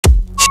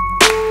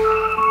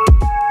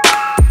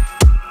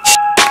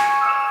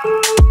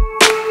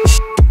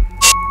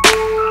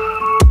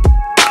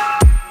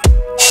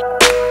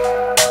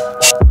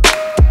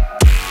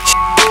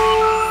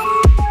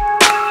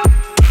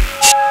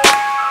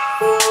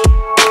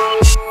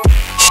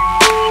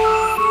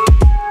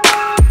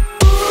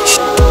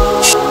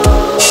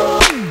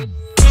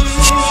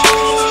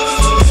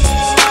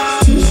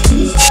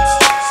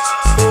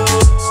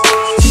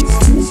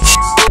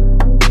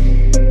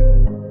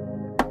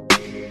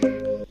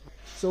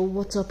So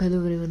what's up, hello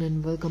everyone,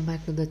 and welcome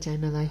back to the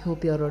channel. I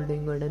hope you are all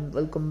doing good and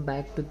welcome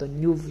back to the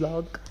new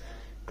vlog.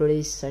 Today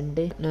is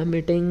Sunday and I'm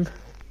eating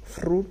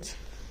fruits,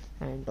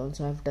 and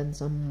also I've done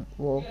some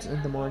walks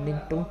in the morning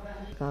too.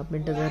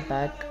 Carpenters are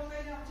back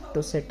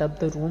to set up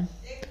the room,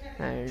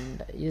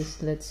 and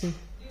yes, let's see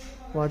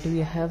what we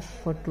have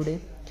for today.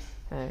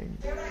 And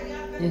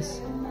yes,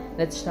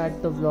 let's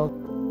start the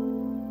vlog.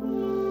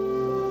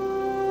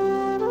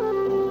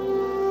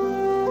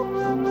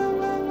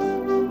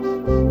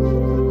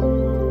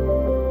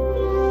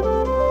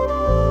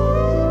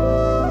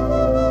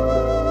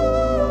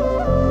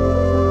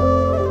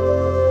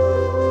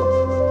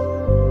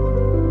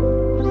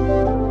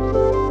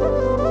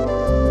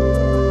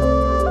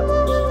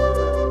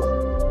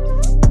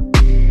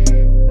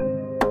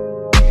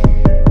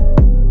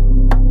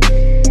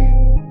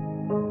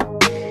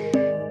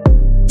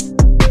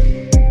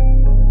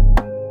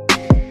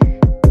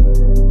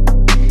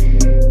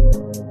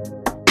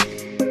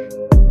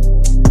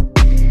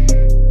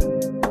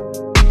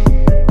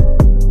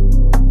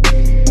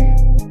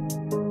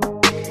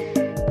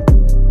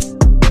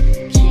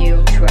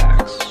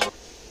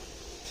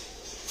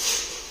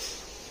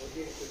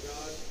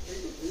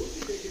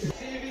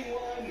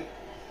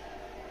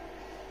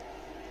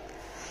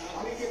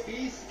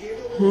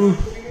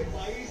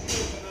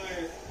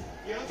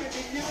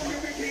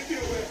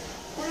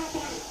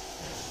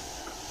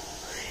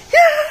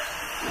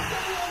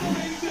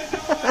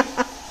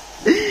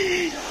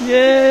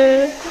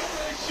 Yeah.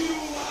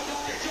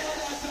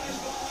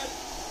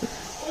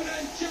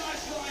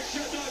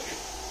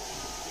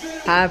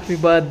 Happy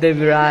birthday,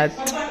 Virat.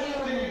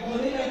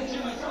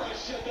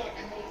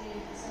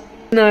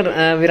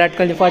 Virat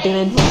Kohli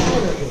 49.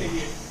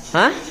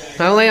 हाँ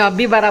हाँ भाई, अब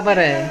भी बराबर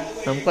है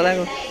हमको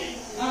लगा.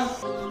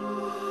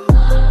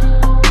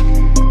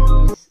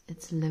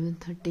 It's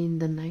 11:30 in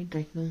the night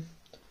right now.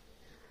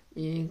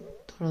 ये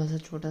थोड़ा सा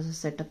छोटा सा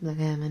सेटअप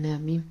लगाया मैंने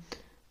अभी,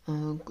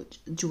 कुछ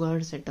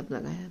जुगाड़ सेटअप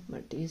लगाया,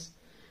 बट इस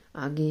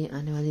आगे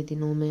आने वाले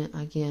दिनों में,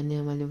 आगे आने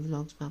वाले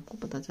व्लॉग्स में आपको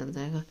पता चल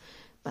जाएगा.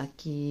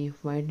 बाकी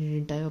why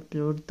didn't I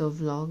upload the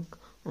vlog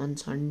on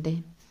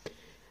Sunday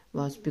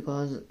was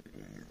because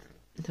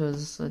there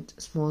was such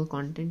small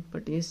content,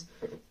 but yes,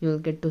 you'll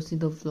get to see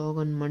the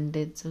vlog on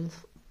Monday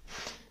itself.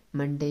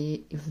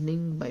 Monday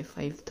evening by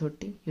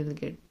 5:30 you'll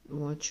get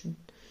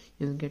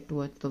to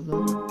watch the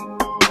vlog.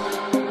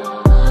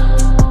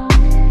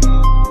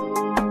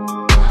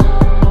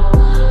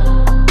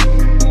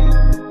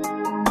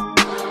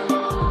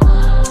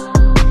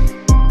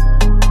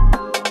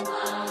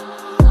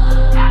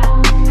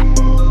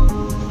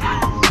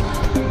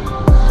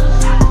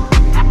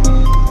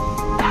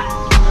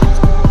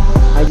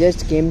 I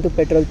just came to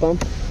petrol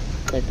pump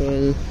to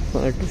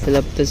fill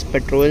up this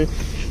petrol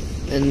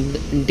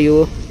and Dio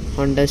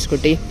Honda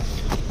scooty.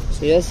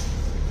 So yes,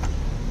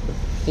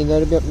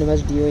 इधर भी अपने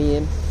पास Dio ही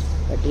है,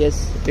 but yes,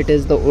 it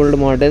is the old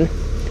model.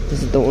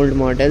 This is the old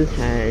model,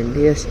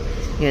 and yes,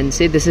 you can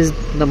see this is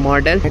the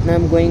model. Right now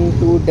I'm going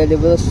to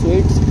deliver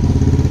sweets.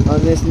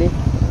 Obviously,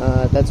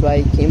 that's why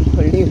I came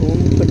early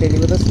home to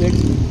deliver the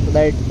sweets so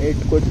that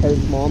it could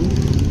help mom.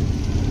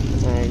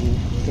 And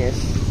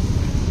yes,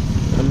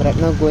 I'm right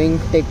now going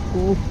to take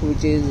 2,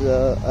 which is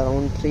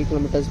around 3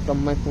 kilometers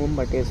from my home,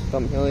 but yes,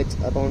 from here it's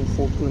around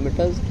 4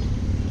 kilometers.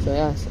 So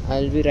yes,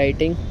 I'll be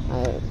writing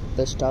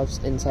the stuffs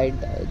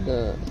inside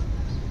the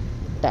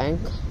tank,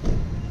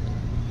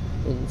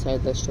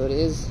 inside the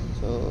storage.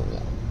 So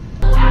yeah.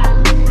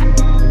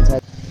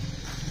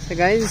 So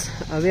guys,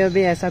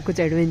 अभी ऐसा कुछ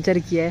adventure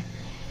किया है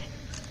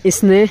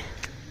इसने,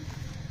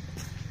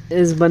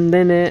 इस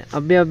बंदे ने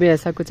अभी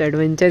ऐसा कुछ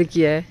एडवेंचर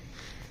किया है,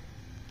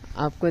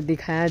 आपको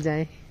दिखाया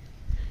जाए.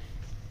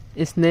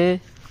 इसने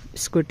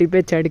स्कूटी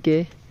पे चढ़ के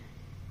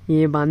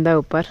ये बांधा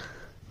ऊपर,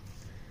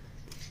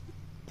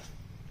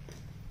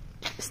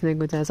 इसने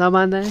कुछ ऐसा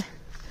बांधा है.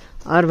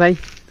 और भाई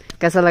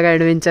कैसा लगा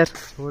एडवेंचर?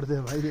 छोड़ दे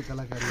भाई, ये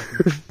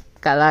कलाकारी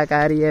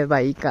कलाकारी है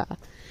भाई का,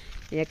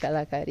 ये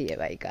कलाकारी है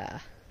भाई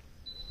का.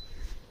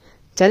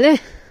 चले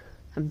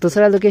अब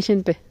दूसरा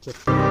लोकेशन पे.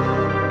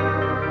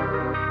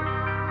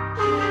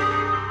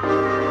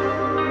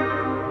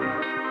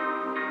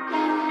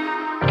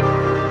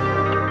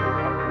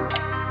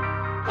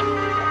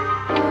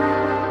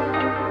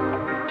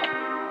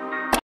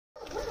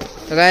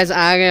 तो गाइस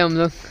आ गए हम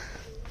लोग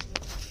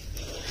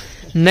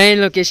नए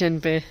लोकेशन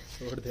पे,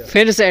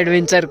 फिर से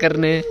एडवेंचर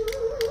करने.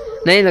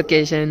 नई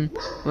लोकेशन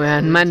वो है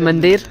हनुमान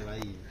मंदिर,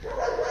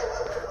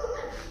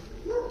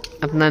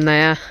 अपना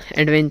नया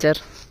एडवेंचर.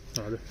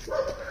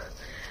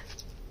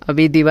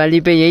 अभी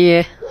दिवाली पे यही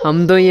है,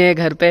 हम दो ही है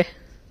घर पे.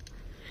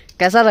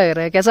 कैसा लग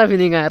रहा है, कैसा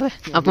फीलिंग आ रहा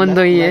है? अपन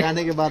दो ही है.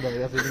 आने के बाद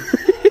होगा फीलिंग.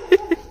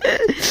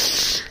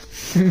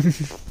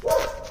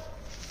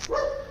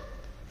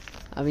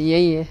 अभी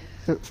यही है,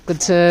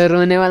 कुछ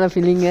रोने वाला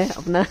फीलिंग है.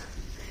 अपना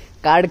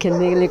कार्ड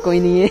खेलने के लिए कोई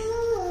नहीं है,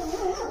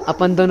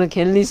 अपन दोनों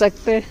खेल नहीं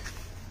सकते.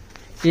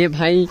 ये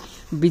भाई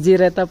बिजी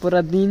रहता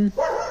पूरा दिन,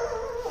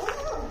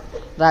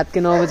 रात के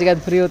 9 बजे के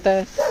बाद फ्री होता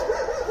है.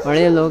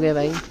 बड़े लोग है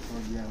भाई,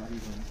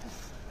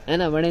 है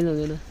ना, बड़े लोग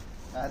है ना.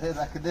 अरे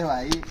रख दे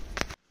भाई.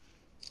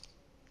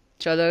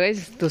 चलो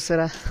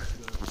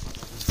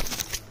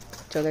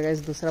गाइस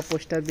दूसरा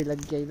पोस्टर भी लग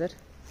गया इधर।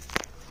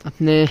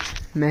 अपने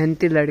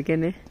मेहनती लड़के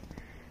ने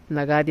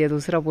लगा दिया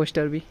दूसरा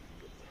पोस्टर भी,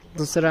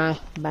 दूसरा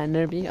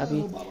बैनर भी।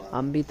 अभी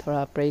हम भी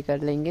थोड़ा प्रे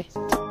कर लेंगे।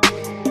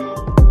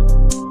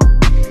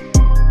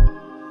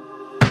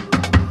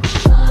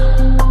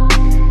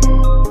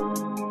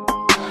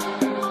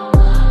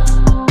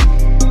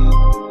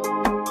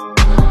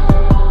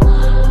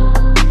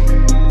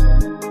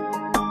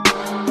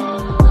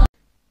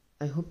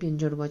 I hope you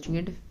enjoyed watching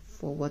it.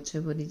 For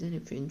whatever reason,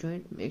 if you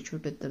enjoyed, make sure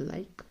to hit the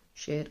like,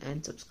 share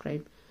and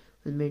subscribe.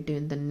 We'll meet you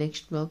in the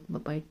next vlog. Bye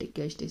bye, take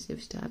care, stay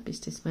safe, stay happy,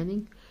 stay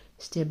smiling,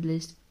 stay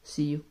blessed.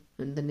 See you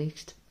in the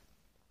next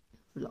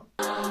vlog.